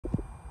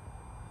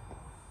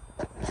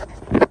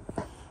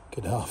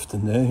Good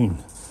afternoon.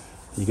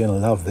 You're going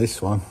to love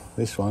this one.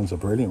 This one's a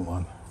brilliant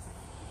one.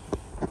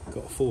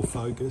 Got a full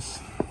focus.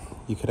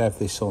 You could have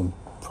this on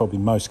probably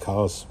most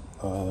cars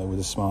with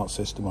a smart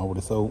system, I would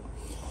have thought.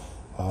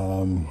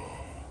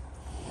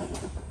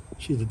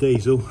 She's a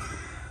diesel,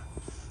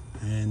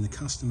 and the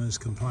customer's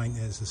complaint,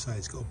 as I say,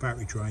 it's got a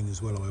battery drain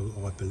as well,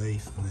 I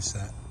believe, and it's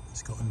that.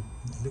 It's got,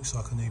 it looks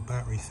like a new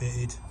battery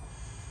fitted,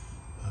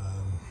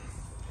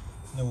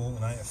 no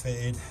alternator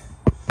fitted.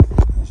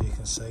 As you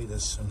can see,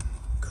 there's some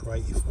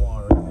creative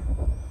wiring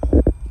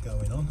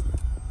going on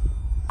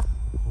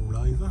all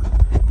over,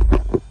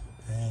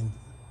 and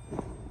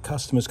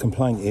customer's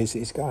complaint is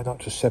it's going up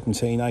to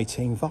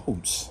 17-18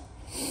 volts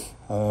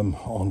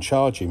on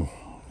charging.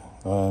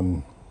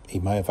 He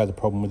may have had a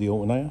problem with the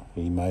alternator,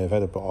 he may have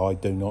had it, but I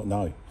do not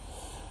know.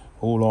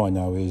 All I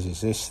know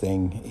is this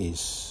thing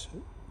is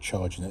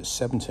charging at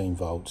 17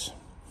 volts,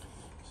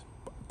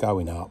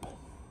 going up.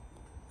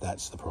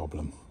 That's the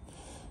problem.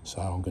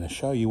 So I'm going to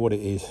show you what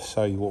it is,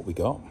 show you what we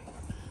got.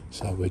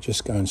 So we're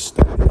just going to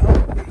start it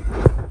up.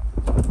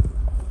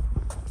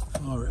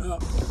 Fire it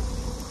up.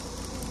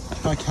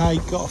 Okay,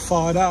 got it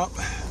fired up.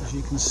 As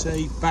you can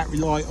see, battery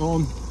light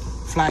on,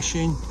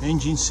 flashing,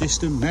 engine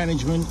system,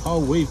 management. Oh,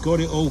 we've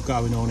got it all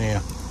going on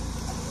here.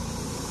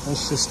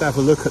 Let's just have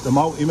a look at the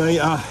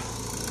multimeter.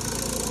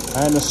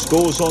 And the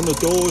scores on the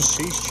doors.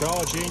 She's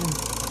charging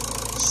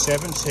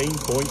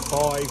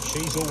 17.5.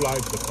 She's all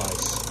over the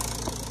place.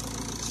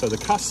 So the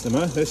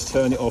customer, let's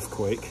turn it off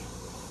quick.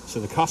 So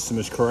the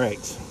customer's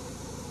correct.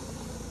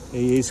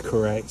 He is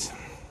correct.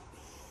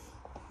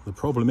 The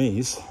problem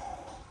is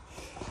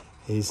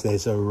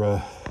there's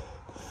a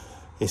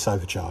it's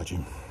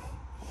overcharging.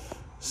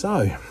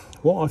 So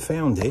what I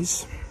found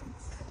is,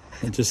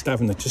 and just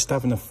having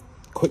a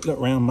quick look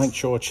around, make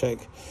sure I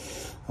check.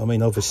 I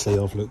mean, obviously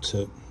I've looked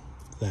at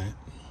that,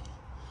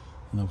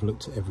 and I've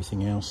looked at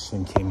everything else,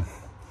 thinking,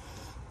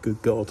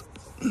 good God,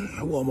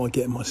 what am I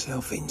getting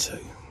myself into?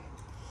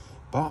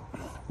 But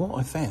what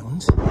I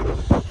found,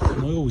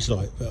 and I always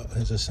like, but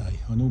as I say,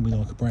 I normally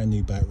like a brand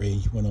new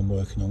battery when I'm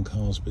working on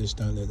cars, but this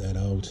don't look that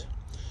old.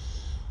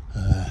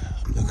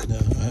 I'm looking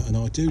at, and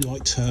I do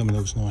like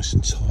terminals nice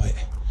and tight.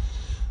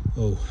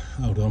 Oh,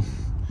 hold on,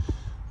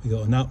 we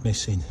got a nut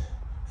missing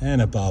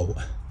and a bolt.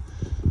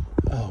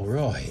 Oh,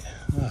 right,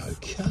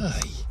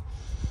 okay,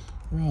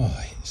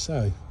 right.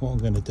 So what I'm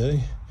going to do,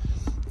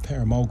 a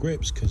pair of mole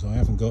grips, because I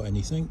haven't got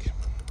anything.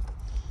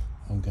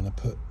 I'm going to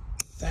put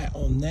that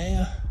on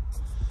there.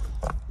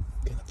 I'm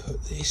going to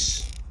put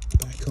this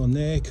back on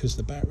there because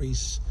the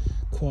battery's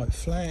quite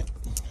flat,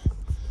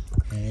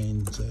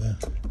 and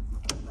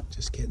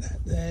just get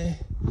that there.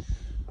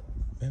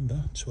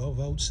 Remember, 12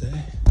 volts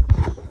there.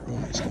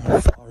 Right, it's going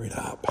to fire it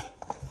up,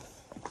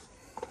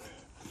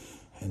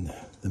 and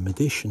the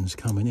magician's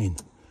coming in.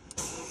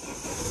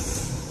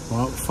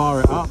 Right, fire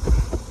it up,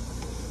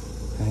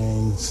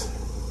 and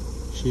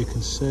as you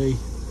can see,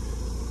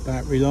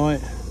 battery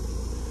light.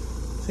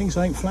 Things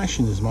ain't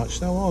flashing as much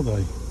though, are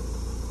they?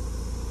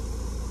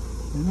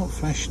 They're not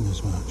flashing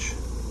as much.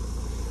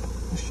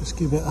 Let's just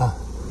give it a...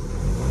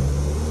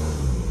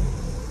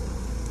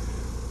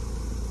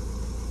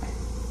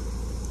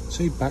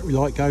 See, battery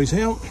light goes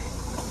out.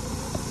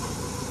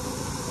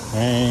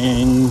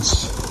 And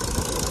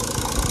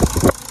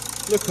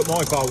look at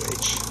my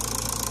voltage.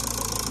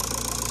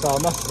 So I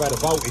must have had a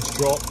voltage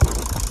drop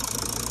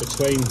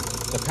between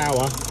the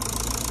power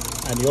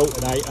and the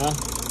alternator,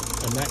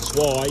 and that's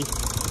why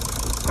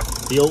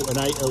the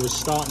alternator was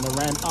starting to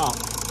ramp up,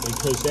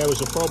 because there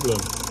was a problem.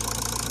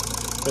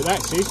 But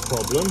that's his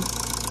problem,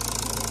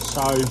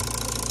 so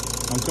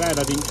I'm glad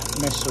I didn't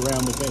mess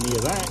around with any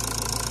of that.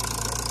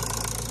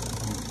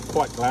 I'm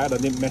quite glad I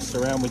didn't mess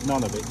around with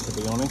none of it, to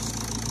be honest.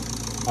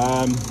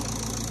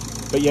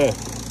 But yeah,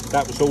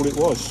 that was all it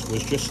was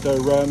just a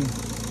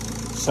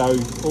so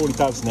all it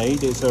does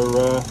need is a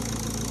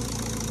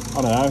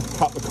I don't know, a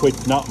couple of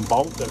quid nut and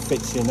bolt that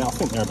fits in there. I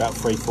think they're about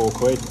 3-4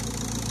 quid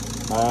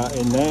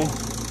in there,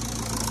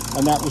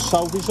 and that will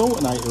solve his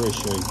alternator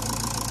issue.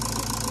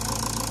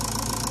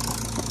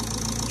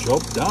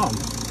 Job done.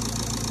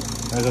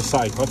 As I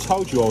say, I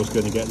told you I was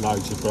going to get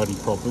loads of bloody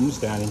problems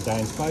down in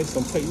Dan's place.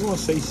 I'm telling you, want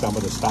to see some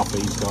of the stuff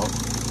he's got.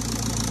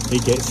 He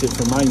gets it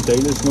from main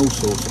dealers and all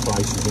sorts of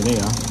places in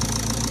here.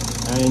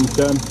 And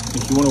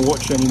if you want to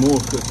watch any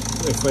more,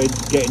 if I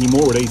get any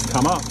more of these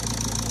come up,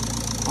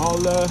 I'll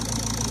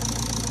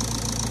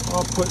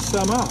put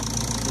some up.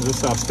 As I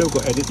say, I've still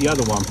got to edit the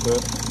other one,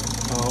 but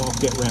I'll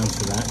get round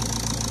to that.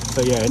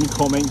 So yeah, any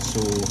comments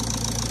or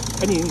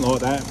anything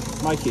like that,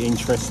 make it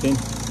interesting.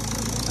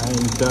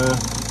 And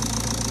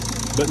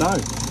but no,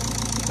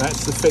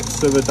 that's the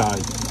fix of the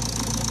day.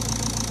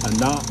 A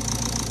nut,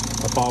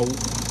 a bolt,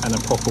 and a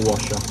proper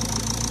washer.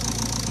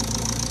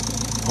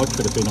 I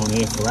could have been on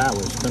here for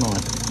hours, couldn't I?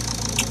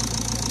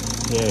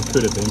 Yeah,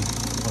 could have been.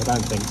 I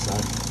don't think so.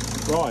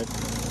 Right,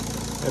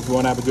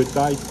 everyone have a good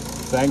day.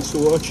 Thanks for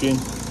watching.